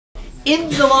In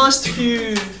the last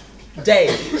few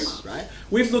days, right,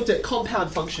 we've looked at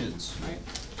compound functions, right?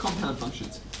 Compound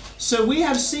functions. So we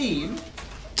have seen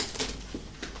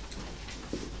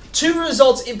two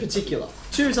results in particular.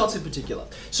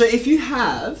 So if you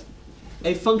have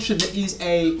a function that is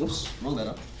a, oops, wrong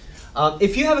letter.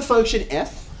 If you have a function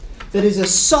f that is a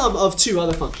sum of two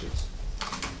other functions.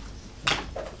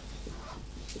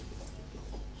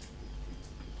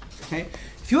 Okay,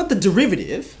 if you want the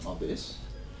derivative of this,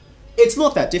 it's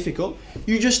not that difficult.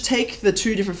 You just take the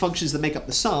two different functions that make up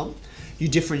the sum, you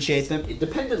differentiate them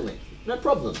independently. No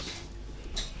problems.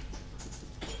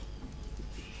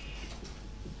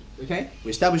 Okay, we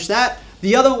established that.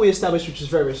 The other one we established, which is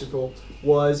very, very simple,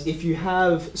 was if you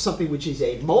have something which is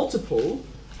a multiple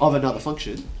of another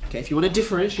function, okay, if you want to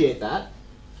differentiate that,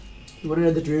 you want to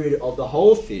know the derivative of the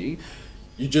whole thing,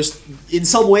 you just, in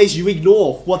some ways, you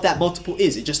ignore what that multiple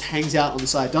is. It just hangs out on the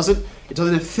side. It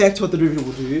doesn't affect what the derivative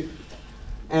will do,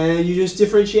 and you just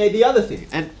differentiate the other thing,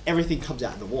 and everything comes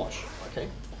out in the wash. Okay.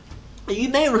 And you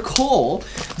may recall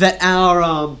that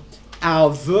our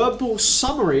verbal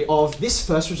summary of this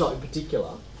first result in particular,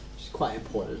 which is quite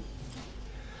important.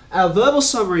 Our verbal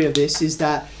summary of this is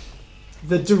that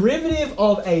the derivative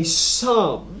of a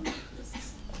sum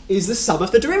is the sum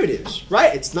of the derivatives,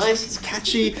 right? It's nice, it's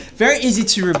catchy, very easy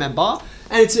to remember,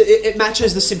 and it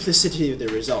matches the simplicity of the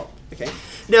result, okay?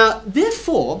 Now,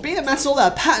 therefore, being that that's all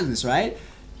our patterns, right,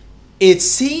 it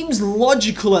seems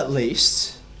logical, at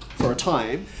least, for a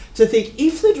time, to think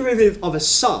if the derivative of a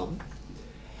sum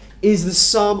is the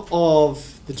sum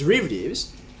of the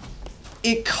derivatives,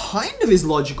 it kind of is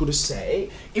logical to say,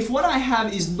 if what I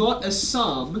have is not a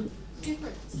sum,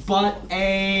 but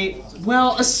a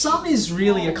sum is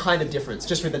really a kind of difference,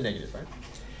 just with a negative, right?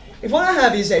 If what I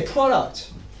have is a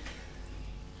product,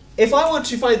 if I want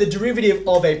to find the derivative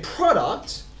of a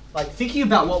product, like thinking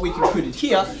about what we can put in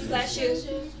here,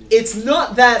 it's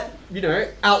not that,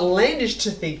 outlandish to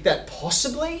think that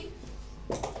possibly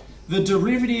the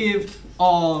derivative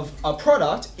of a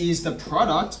product is the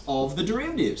product of the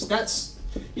derivatives. That's,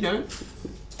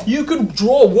 you could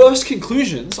draw worse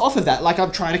conclusions off of that, like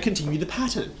I'm trying to continue the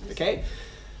pattern, okay?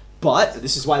 But,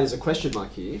 this is why there's a question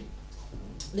mark here,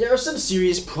 there are some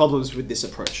serious problems with this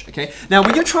approach, okay? Now,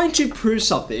 when you're trying to prove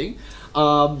something,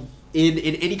 in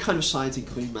any kind of science,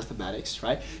 including mathematics,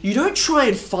 right, you don't try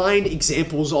and find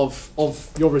examples of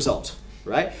your result,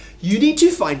 right? You need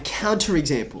to find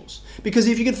counterexamples. Because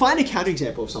if you can find a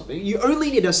counterexample of something, you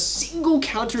only need a single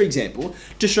counterexample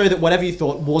to show that whatever you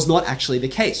thought was not actually the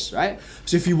case, right?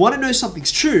 So if you want to know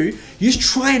something's true, you just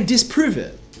try and disprove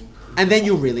it. And then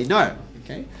you'll really know,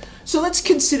 okay? So let's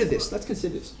consider this.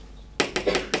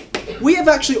 We have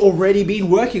actually already been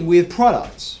working with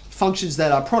products, functions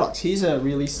that are products. Here's a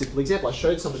really simple example. I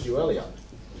showed some of you earlier.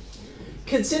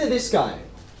 Consider this guy.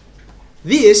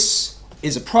 This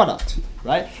is a product,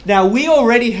 right? Now, we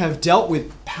already have dealt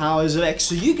with powers of x,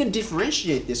 so you can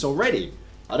differentiate this already.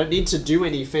 I don't need to do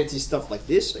any fancy stuff like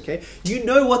this, okay? You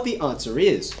know what the answer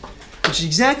is. Which is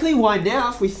exactly why now,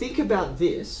 if we think about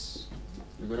this,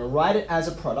 I'm going to write it as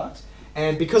a product,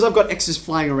 and because I've got x's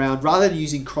flying around, rather than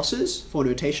using crosses for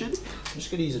notation, I'm just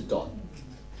going to use a dot.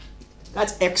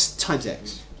 That's x times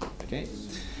x, okay?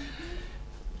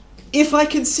 If I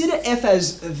consider f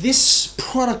as this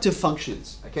product of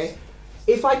functions, okay?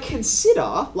 If I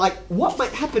consider, like, what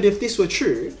might happen if this were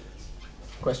true,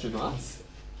 question mark,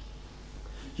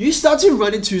 you start to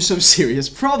run into some serious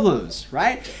problems,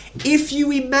 right? If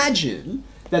you imagine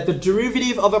that the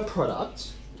derivative of a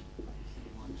product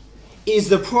is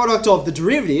the product of the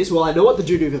derivatives, well, I know what the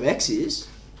derivative of x is.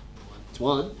 It's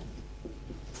 1.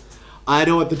 I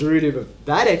know what the derivative of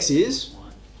that x is.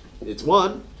 It's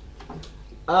 1.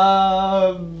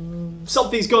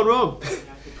 Something's gone wrong.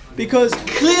 Because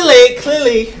clearly,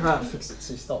 fix it,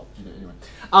 so stop. Anyway,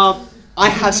 I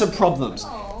have some problems.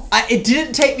 It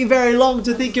didn't take me very long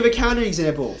to think of a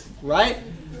counterexample, right?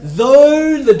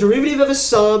 Though the derivative of a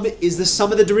sum is the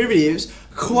sum of the derivatives,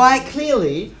 quite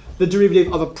clearly, the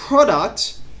derivative of a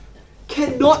product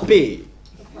cannot be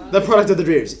the product of the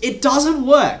derivatives. It doesn't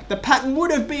work. The pattern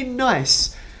would have been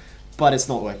nice, but it's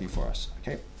not working for us,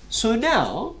 okay? So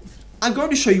now, I'm going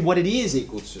to show you what it is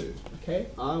equal to, okay?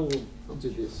 I'll do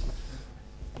this.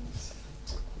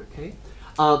 Okay.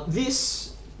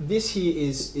 This here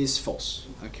is false.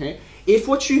 Okay. If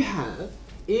what you have,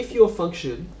 if your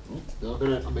function,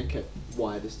 I'll make it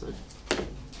y this time.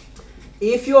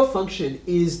 If your function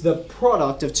is the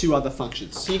product of two other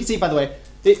functions, so you can see, by the way,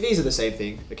 these are the same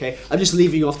thing. Okay. I'm just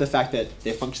leaving off the fact that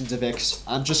they're functions of x.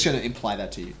 I'm just going to imply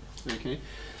that to you. Okay.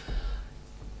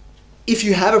 If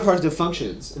you have a product of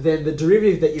functions, then the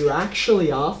derivative that you're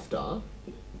actually after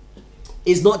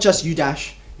is not just u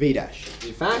dash v dash.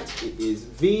 In fact, it is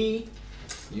v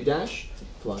u dash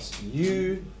plus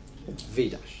u v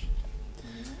dash.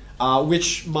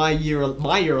 Which my year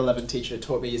 11 teacher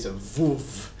taught me is a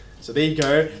vuv. So there you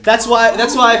go. That's why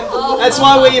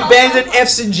we abandoned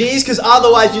F's and G's, because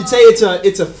otherwise you'd say it's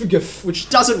a fugif, which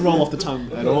doesn't roll off the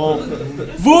tongue at all.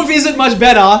 Vuv isn't much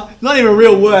better. Not even a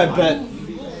real word, but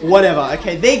whatever.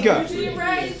 Okay, there you go.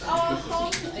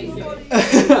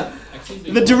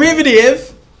 The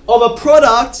derivative of a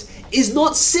product is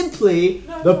not simply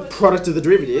the product of the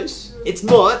derivatives. It's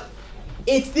not.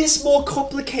 It's this more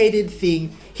complicated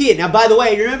thing here. Now, by the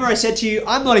way, remember I said to you,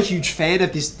 I'm not a huge fan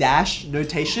of this dash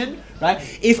notation, right?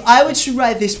 If I were to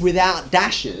write this without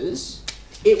dashes,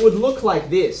 it would look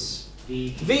like this.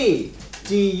 V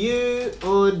du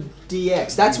on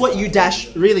dx. That's what u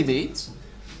dash really means.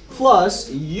 Plus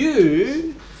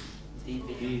u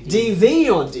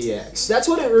dv on dx. That's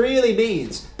what it really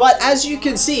means. But as you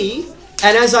can see,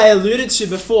 and as I alluded to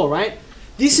before, right?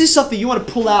 This is something you want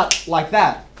to pull out like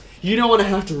that. You don't want to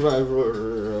have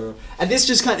to, and this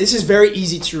is very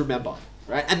easy to remember,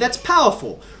 right? And that's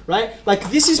powerful, right? Like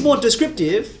this is more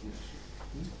descriptive,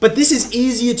 but this is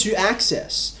easier to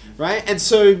access, right? And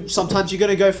so sometimes you're going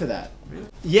to go for that.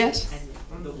 Yes?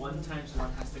 And the 1 times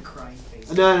 1 has the crying face.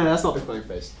 No, that's not the crying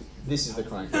face. This is the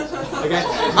crying face. Okay?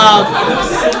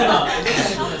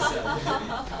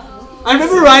 I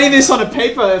remember writing this on a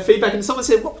paper feedback, and someone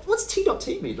said, "What's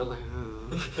T.T mean?" I'm like,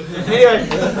 oh. Anyway.